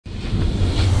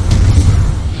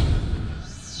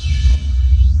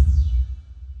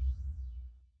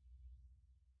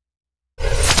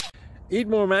Eat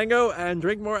more mango and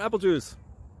drink more apple juice.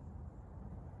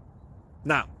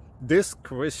 Now, this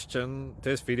video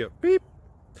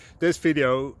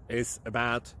is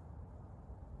about,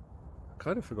 I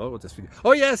kind of forgot what this video.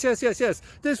 Oh yes.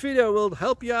 This video will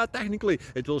help you out technically.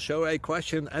 It will show a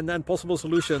question and then possible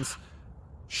solutions.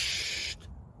 Shh.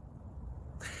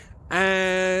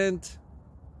 And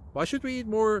why should we eat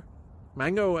more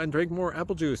mango and drink more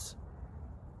apple juice?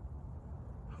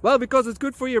 Well, because it's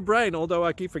good for your brain, although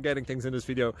I keep forgetting things in this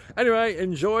video. Anyway,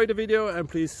 enjoy the video and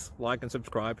please like and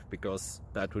subscribe, because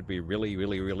that would be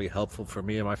really helpful for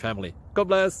me and my family. God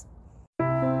bless!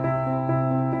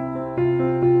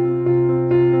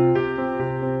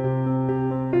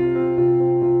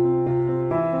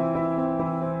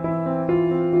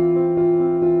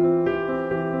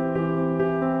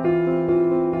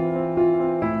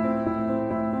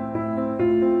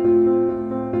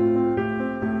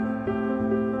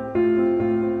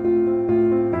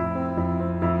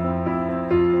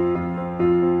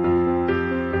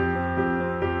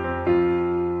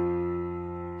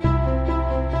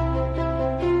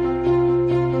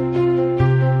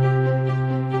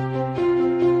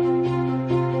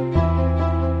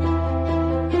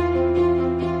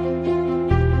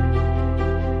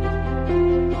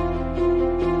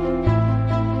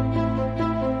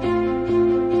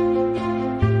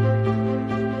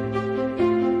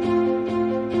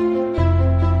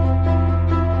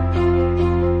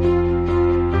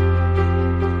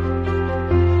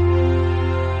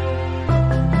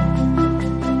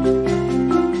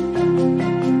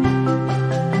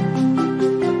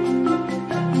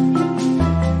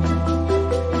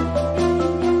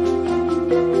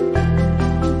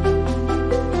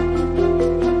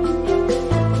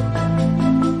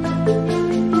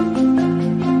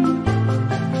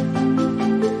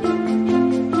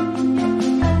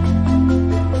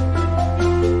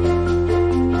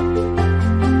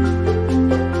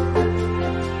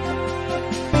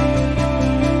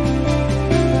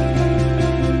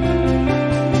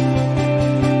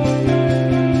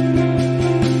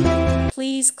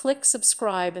 Please click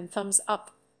subscribe and thumbs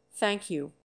up. Thank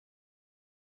you.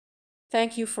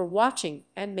 Thank you for watching,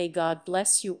 and may God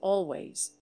bless you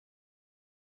always.